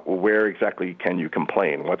 where exactly can you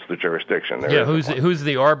complain? What's the jurisdiction? Who's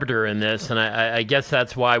the arbiter in this? And I guess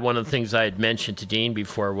that's why one of the things I had mentioned to Dean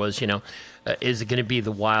before was, is it going to be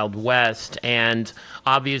the Wild West? And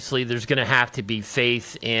obviously there's going to have to be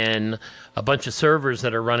faith in a bunch of servers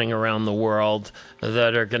that are running around the world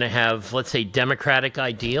that are going to have, let's say, democratic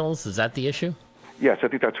ideals. Is that the issue? Yes, I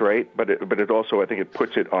think that's right, but it also, I think it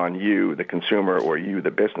puts it on you, the consumer, or you,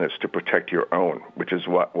 the business, to protect your own, which is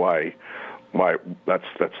why that's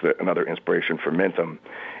another inspiration for Mintum,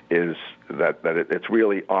 is that it's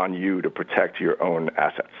really on you to protect your own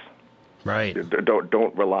assets. Right.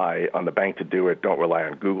 Don't rely on the bank to do it. Don't rely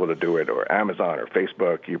on Google to do it, or Amazon or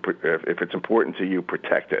Facebook. If it's important to you,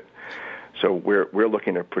 protect it. So we're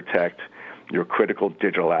looking to protect your critical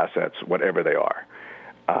digital assets, whatever they are.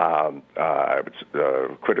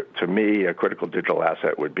 To me, a critical digital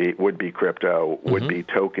asset would be crypto, would be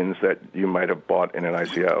tokens that you might have bought in an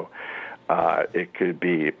ICO. It could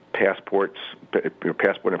be passports, your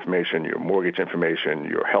passport information, your mortgage information,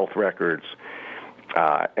 your health records,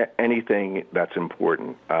 anything that's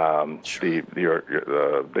important. The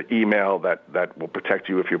email that will protect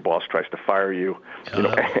you if your boss tries to fire you.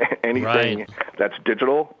 Anything that's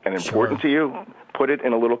digital and important to you, put it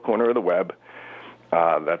in a little corner of the web.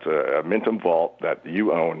 That's a Mintum vault that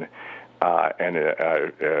you own, and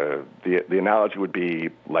the analogy would be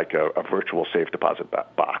like a virtual safe deposit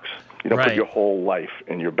box. You don't put your whole life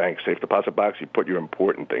in your bank safe deposit box. You put your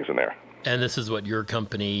important things in there. And this is what your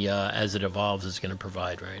company, as it evolves, is going to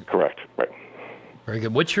provide, right? Correct. Right. Very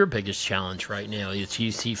good. What's your biggest challenge right now that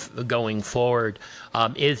you see going forward?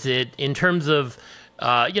 Is it in terms of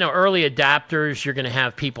early adapters? You're going to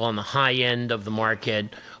have people on the high end of the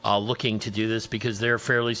market looking to do this because they're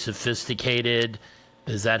fairly sophisticated.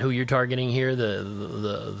 Is that who you're targeting here?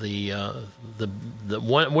 The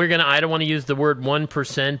one we're gonna. I don't want to use the word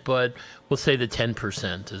 1%, but we'll say the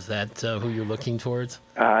 10%. Is that who you're looking towards?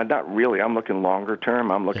 Not really. I'm looking longer term.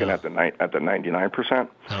 I'm looking at the 99%.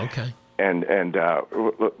 Okay.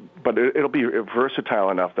 But it'll be versatile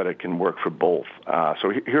enough that it can work for both.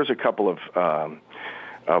 So here's a couple of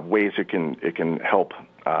ways it can help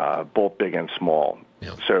both big and small.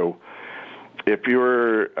 Yeah. So if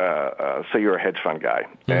you're, say you're a hedge fund guy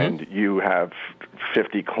and you have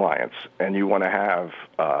 50 clients and you want to have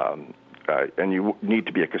and you need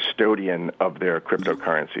to be a custodian of their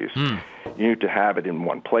cryptocurrencies. You need to have it in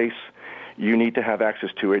one place. You need to have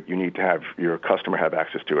access to it. You need to have your customer have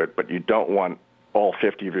access to it, but you don't want all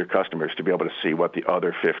 50 of your customers to be able to see what the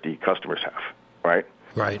other 50 customers have, right?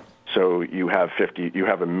 Right. So you have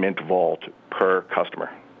a mint vault per customer,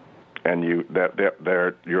 and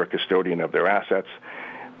you're a custodian of their assets.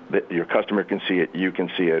 Your customer can see it, you can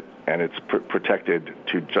see it, and it's protected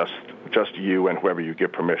to just you and whoever you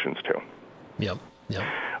give permissions to. Yep.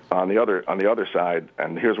 On the other side,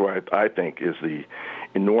 and here's where I think is the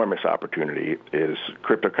enormous opportunity, is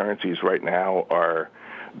cryptocurrencies right now are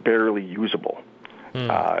barely usable.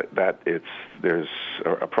 There's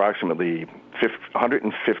approximately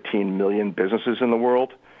 115 million businesses in the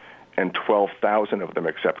world, and 12,000 of them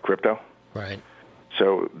accept crypto. Right.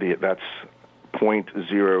 So that's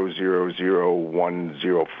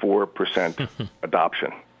 0.000104%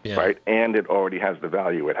 adoption, right? And it already has the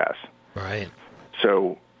value it has. Right.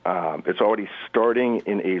 So it's already starting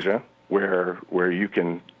in Asia, where you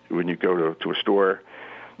can, when you go to a store,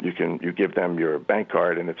 you give them your bank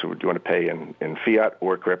card, and it's, do you want to pay in fiat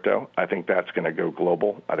or crypto? I think that's going to go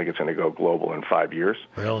global. I think it's going to go global in 5 years.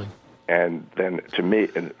 Really? And then to me,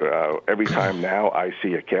 every time now I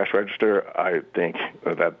see a cash register, I think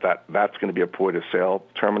that's going to be a point of sale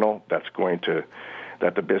terminal that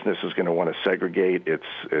the business is going to want to segregate its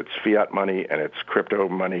fiat money and its crypto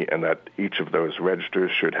money, and that each of those registers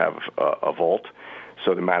should have a vault,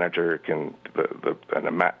 so the manager can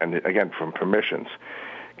and again, from permissions.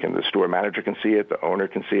 The store manager can see it, the owner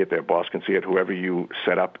can see it, their boss can see it, whoever you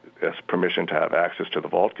set up as permission to have access to the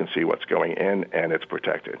vault can see what's going in, and it's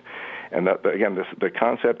protected. And the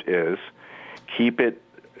concept is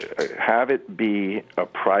have it be a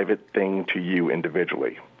private thing to you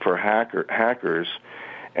individually. For hackers,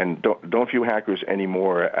 and don't view hackers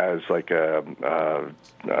anymore as like a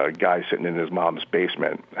guy sitting in his mom's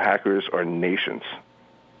basement. Hackers are nations.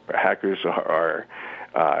 Hackers are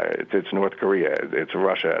it's North Korea, it's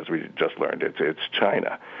Russia, as we just learned, it's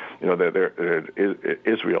China, they're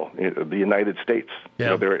Israel, the United States.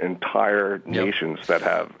 Yeah. There are entire nations that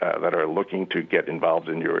are looking to get involved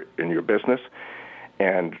in your business.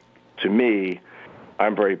 And to me,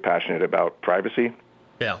 I'm very passionate about privacy.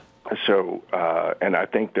 Yeah. So, and I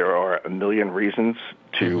think there are a million reasons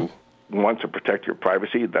to want to protect your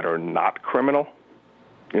privacy that are not criminal.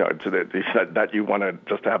 That you want to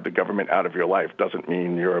just have the government out of your life doesn't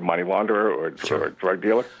mean you're a money launderer or a drug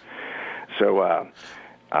dealer. So,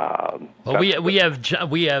 we have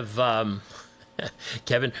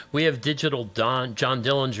Kevin. We have digital John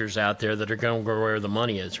Dillingers out there that are going to go where the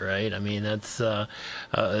money is. Right? I mean, that's they're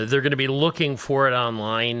going to be looking for it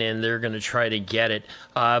online, and they're going to try to get it.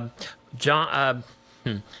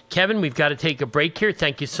 Kevin, we've got to take a break here.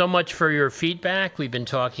 Thank you so much for your feedback. We've been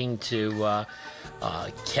talking to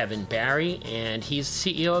Kevin Barry, and he's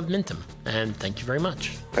CEO of Mintum. And thank you very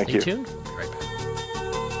much. Stay tuned. Be right back.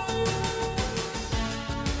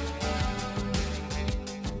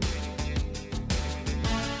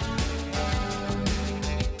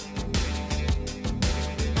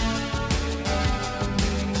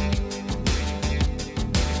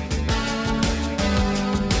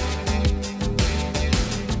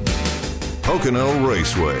 Pocono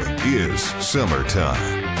Raceway is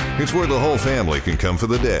summertime. It's where the whole family can come for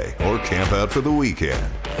the day or camp out for the weekend.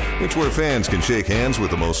 It's where fans can shake hands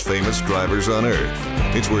with the most famous drivers on earth.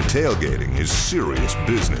 It's where tailgating is serious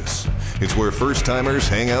business. It's where first-timers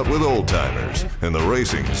hang out with old-timers, and the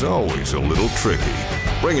racing is always a little tricky.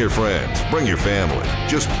 Bring your friends, bring your family,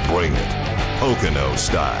 just bring it. Pocono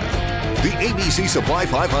style. The ABC Supply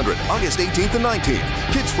 500, August 18th and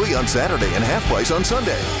 19th. Kids free on Saturday and half price on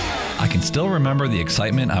Sunday. I can still remember the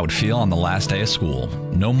excitement I would feel on the last day of school.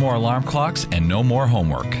 No more alarm clocks and no more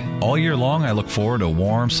homework. All year long, I look forward to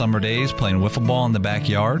warm summer days playing wiffle ball in the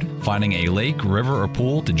backyard, finding a lake, river, or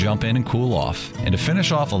pool to jump in and cool off. And to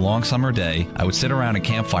finish off a long summer day, I would sit around a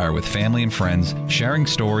campfire with family and friends, sharing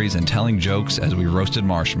stories and telling jokes as we roasted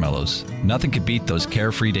marshmallows. Nothing could beat those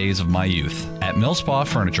carefree days of my youth. At Millspa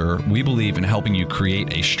Furniture, we believe in helping you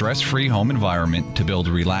create a stress-free home environment to build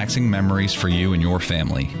relaxing memories for you and your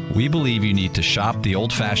family. We believe you need to shop the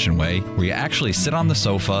old-fashioned way, where you actually sit on the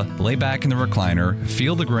sofa, lay back in the recliner,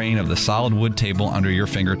 feel the grain of the solid wood table under your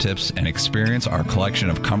fingertips, and experience our collection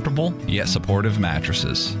of comfortable yet supportive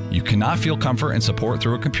mattresses. You cannot feel comfort and support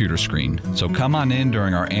through a computer screen, so come on in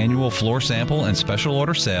during our annual floor sample and special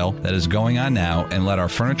order sale that is going on now, and let our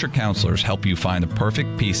furniture counselors help you find the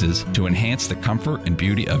perfect pieces to enhance the comfort and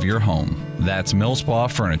beauty of your home. That's Millspaw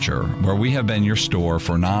Furniture, where we have been your store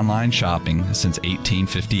for online shopping since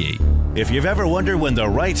 1858. If you've ever wondered when the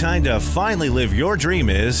right time to finally live your dream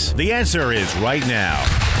is, the answer is right now.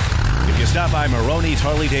 If you stop by Maroney's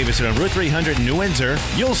Harley-Davidson on Route 300 in New Windsor,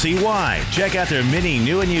 you'll see why. Check out their many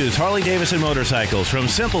new and used Harley-Davidson motorcycles, from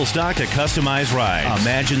simple stock to customized rides.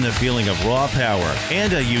 Imagine the feeling of raw power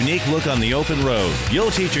and a unique look on the open road.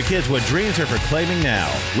 You'll teach your kids what dreams are for claiming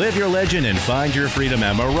now. Live your legend and find your freedom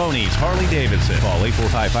at Maroney's Harley-Davidson. Call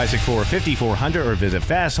 845-564-5400 or visit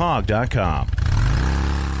fasthog.com.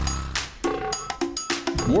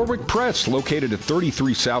 Warwick Press, located at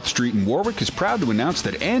 33 South Street in Warwick, is proud to announce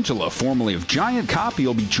that Angela, formerly of Giant Copy,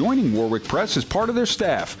 will be joining Warwick Press as part of their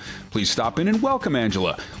staff. Please stop in and welcome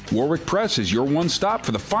Angela. Warwick Press is your one-stop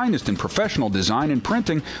for the finest in professional design and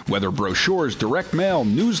printing, whether brochures, direct mail,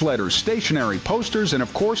 newsletters, stationery, posters, and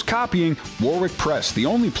of course copying. Warwick Press, the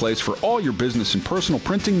only place for all your business and personal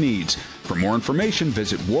printing needs. For more information,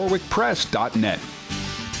 visit warwickpress.net.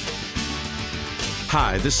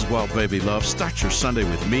 Hi, this is Walt Baby Love. Start your Sunday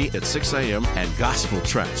with me at 6 a.m. and Gospel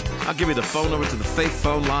Tracks. I'll give you the phone number to the Faith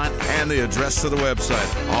phone line and the address to the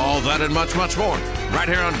website. All that and much, much more. Right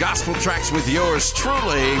here on Gospel Tracks with yours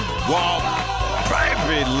truly, Walt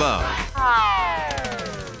Baby Love.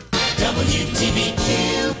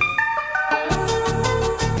 WTBQ.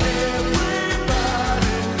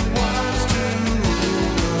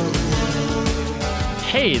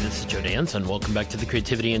 Hey, this is Joe Dance, and welcome back to the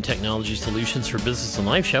Creativity and Technology Solutions for Business and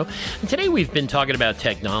Life show. And today we've been talking about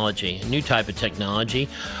technology, a new type of technology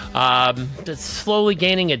that's slowly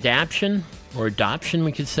gaining adoption,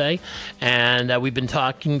 we could say. And we've been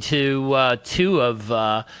talking to two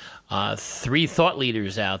of three thought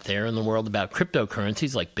leaders out there in the world about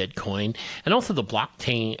cryptocurrencies like Bitcoin, and also the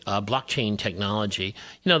blockchain technology,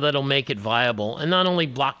 that'll make it viable. And not only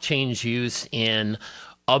blockchain's use in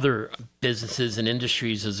other businesses and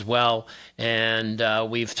industries as well. And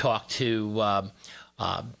we've talked to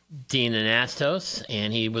Dean Anastos,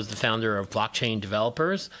 and he was the founder of Blockchain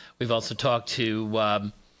Developers. We've also talked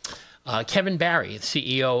to Kevin Barry,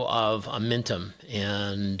 CEO of Mintum,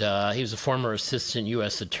 and he was a former assistant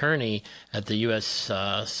U.S. attorney at the U.S.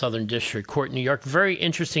 Southern District Court in New York. Very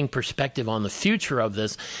interesting perspective on the future of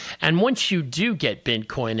this. And once you do get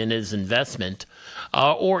Bitcoin in as investment,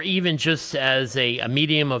 or even just as a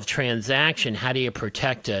medium of transaction, how do you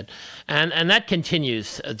protect it? And that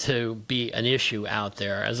continues to be an issue out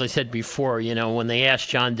there. As I said before, when they asked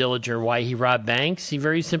John Dillinger why he robbed banks, he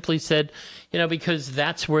very simply said, because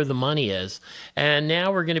that's where the money is. And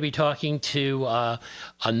now we're going to be talking to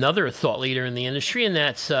another thought leader in the industry, and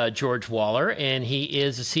that's George Waller, and he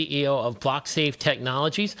is the CEO of BlockSafe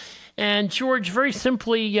Technologies. And George, very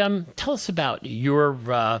simply, tell us about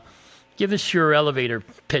give us your elevator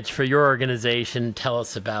pitch for your organization. Tell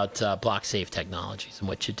us about BlockSafe Technologies and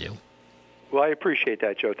what you do. Well, I appreciate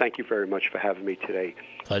that, Joe. Thank you very much for having me today.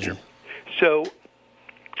 Pleasure. So,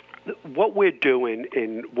 what we're doing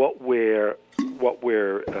and the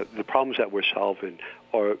problems that we're solving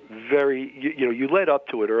are very, you led up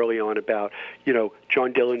to it early on about,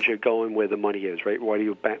 John Dillinger going where the money is, right? Why do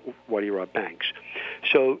you rob banks?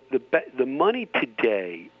 So the money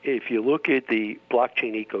today, if you look at the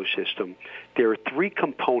blockchain ecosystem, there are three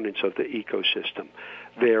components of the ecosystem.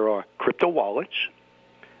 There are crypto wallets.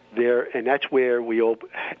 And that's where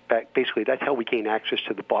basically that's how we gain access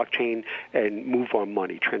to the blockchain and move our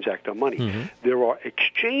money, transact our money. Mm-hmm. There are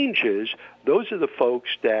exchanges. Those are the folks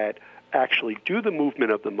that actually do the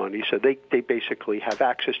movement of the money, so they basically have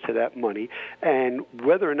access to that money. And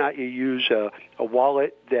whether or not you use a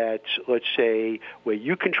wallet that's, let's say, where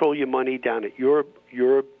you control your money down at your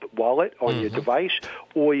wallet on your device,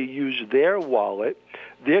 or you use their wallet,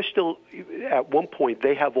 they're still, at one point,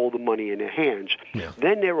 they have all the money in their hands. Yeah.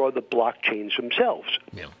 Then there are the blockchains themselves.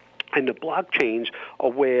 Yeah. And the blockchains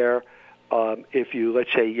are where, if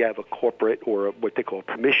let's say you have a corporate or what they call a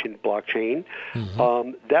permissioned blockchain,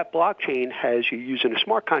 that blockchain has you using a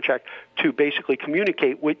smart contract to basically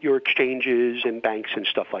communicate with your exchanges and banks and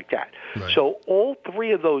stuff like that. Right. So all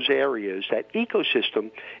three of those areas, that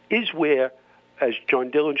ecosystem, is where, as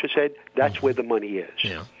John Dillinger said, that's where the money is.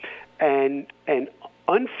 Yeah. And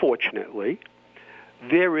unfortunately,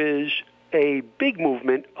 there is a big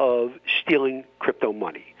movement of stealing crypto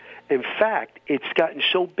money. In fact, it's gotten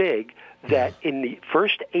so big that in the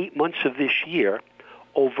first 8 months of this year,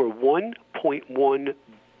 over $1.1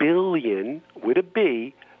 billion, with a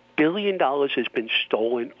B, $1 billion has been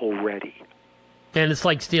stolen already. And it's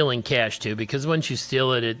like stealing cash, too, because once you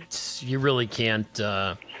steal it, you really can't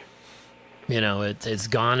it's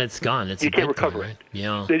gone. It's gone. It's you can't recover it.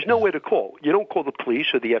 Yeah. There's nowhere to call. You don't call the police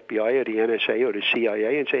or the FBI or the NSA or the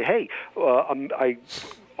CIA and say, hey, I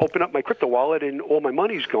open up my crypto wallet and all my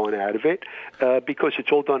money's gone out of it because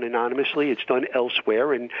it's all done anonymously. It's done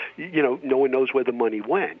elsewhere, and no one knows where the money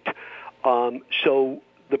went. So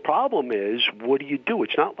the problem is, what do you do?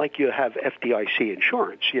 It's not like you have FDIC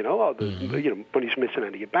insurance. Money's missing out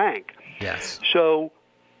of your bank. Yes. So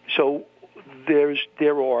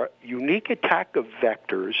there are unique attack of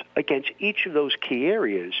vectors against each of those key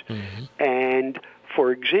areas. Mm-hmm. And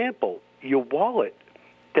for example, your wallet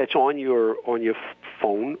that's on your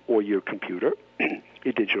phone or your computer,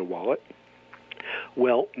 your digital wallet.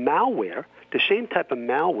 Well, malware, the same type of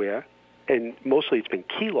malware, and mostly it's been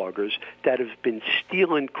keyloggers that have been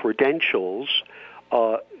stealing credentials,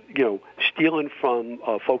 stealing from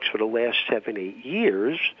folks for the last 7-8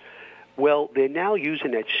 years. Well, they're now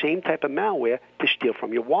using that same type of malware to steal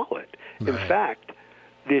from your wallet. Right. In fact,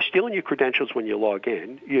 they're stealing your credentials when you log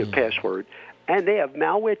in, your password, and they have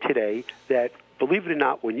malware today that, believe it or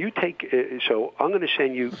not, when you take so I'm going to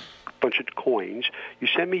send you a bunch of coins. You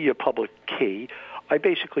send me your public key. I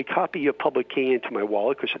basically copy your public key into my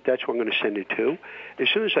wallet because that's where I'm going to send it to. As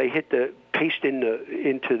soon as I hit the paste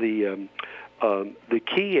into the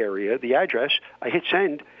key area, the address, I hit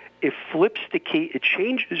send. It flips the key. It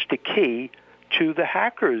changes the key to the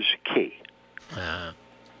hacker's key.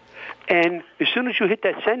 And as soon as you hit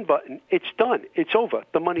that send button, it's done. It's over.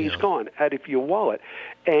 The money is gone out of your wallet.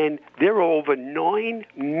 And there are over $9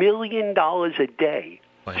 million a day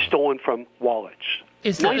stolen from wallets.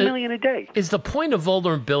 $9 million a day. Is the point of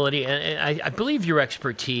vulnerability, and I believe your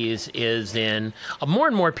expertise is in, more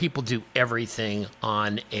and more people do everything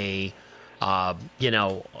on a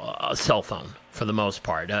cell phone for the most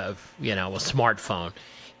part, a smartphone.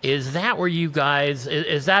 Is that where you guys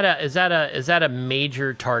is that a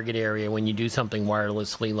major target area when you do something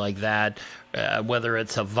wirelessly like that, whether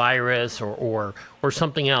it's a virus or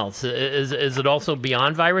something else? Is it also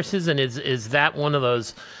beyond viruses, and is that one of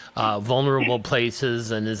those vulnerable places,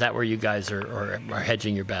 and is that where you guys are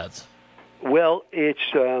hedging your bets? Well,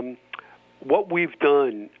 it's what we've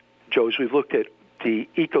done, Joe, is we've looked at the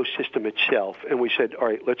ecosystem itself, and we said, all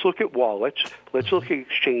right, let's look at wallets, let's look at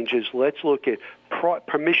exchanges, let's look at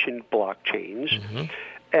permission blockchains,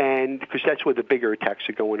 and because that's where the bigger attacks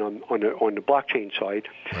are going on the blockchain side,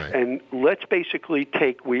 and let's basically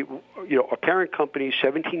take our parent company,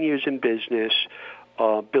 17 years in business,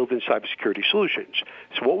 building cybersecurity solutions.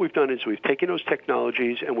 So what we've done is we've taken those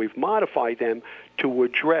technologies and we've modified them to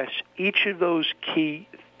address each of those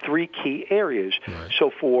three key areas.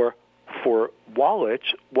 So for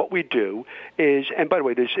wallets, what we do is, and by the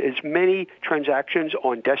way, there's as many transactions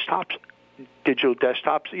on desktops, digital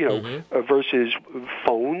desktops, versus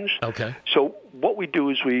phones. Okay. So what we do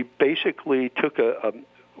is we basically took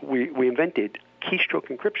we invented keystroke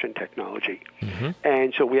encryption technology.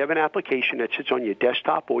 And so we have an application that sits on your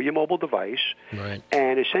desktop or your mobile device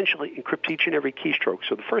and essentially encrypts each and every keystroke.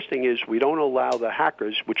 So the first thing is we don't allow the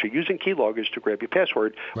hackers, which are using keyloggers to grab your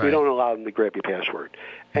password, we don't allow them to grab your password.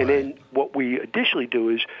 And then what we additionally do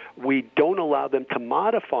is we don't allow them to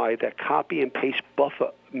modify that copy and paste buffer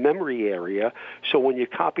memory area, so when you're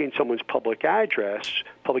copying someone's public address,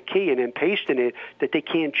 public key, and then pasting it, that they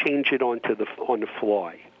can't change it on the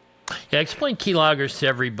fly. Yeah, explain keyloggers to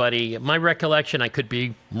everybody. My recollection, I could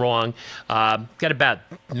be wrong, got about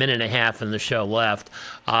a minute and a half in the show left.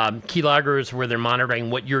 Keyloggers where they're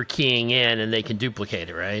monitoring what you're keying in and they can duplicate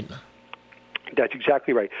it, right? That's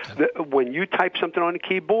exactly right. When you type something on a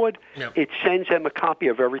keyboard, it sends them a copy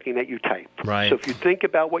of everything that you typed. Right. So if you think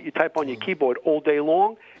about what you type on your keyboard all day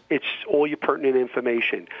long, it's all your pertinent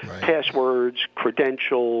information, passwords,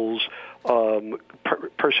 credentials,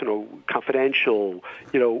 personal, confidential,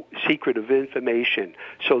 secretive information.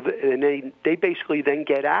 So and they basically then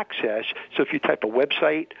get access. So if you type a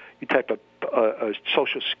website, you type a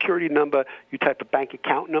social security number, you type a bank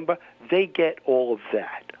account number, they get all of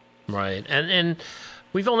that. Right. And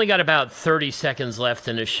we've only got about 30 seconds left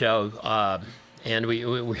in the show. And we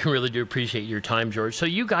really do appreciate your time, George. So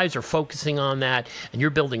you guys are focusing on that, and you're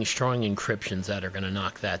building strong encryptions that are going to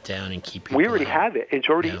knock that down and keep people We already have it. It's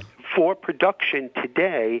already for production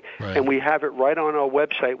today, and we have it right on our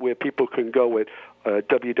website where people can go at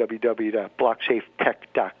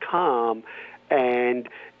www.blocksafetech.com. And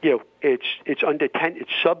it's under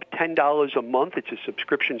it's sub $10 a month. It's a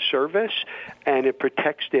subscription service, and it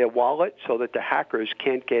protects their wallet so that the hackers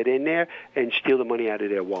can't get in there and steal the money out of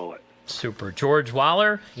their wallet. Super. George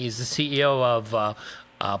Waller, he's the CEO of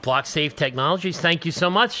BlockSafe Technologies. Thank you so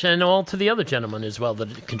much, and all to the other gentlemen as well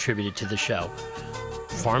that contributed to the show.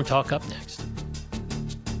 Farm Talk up next.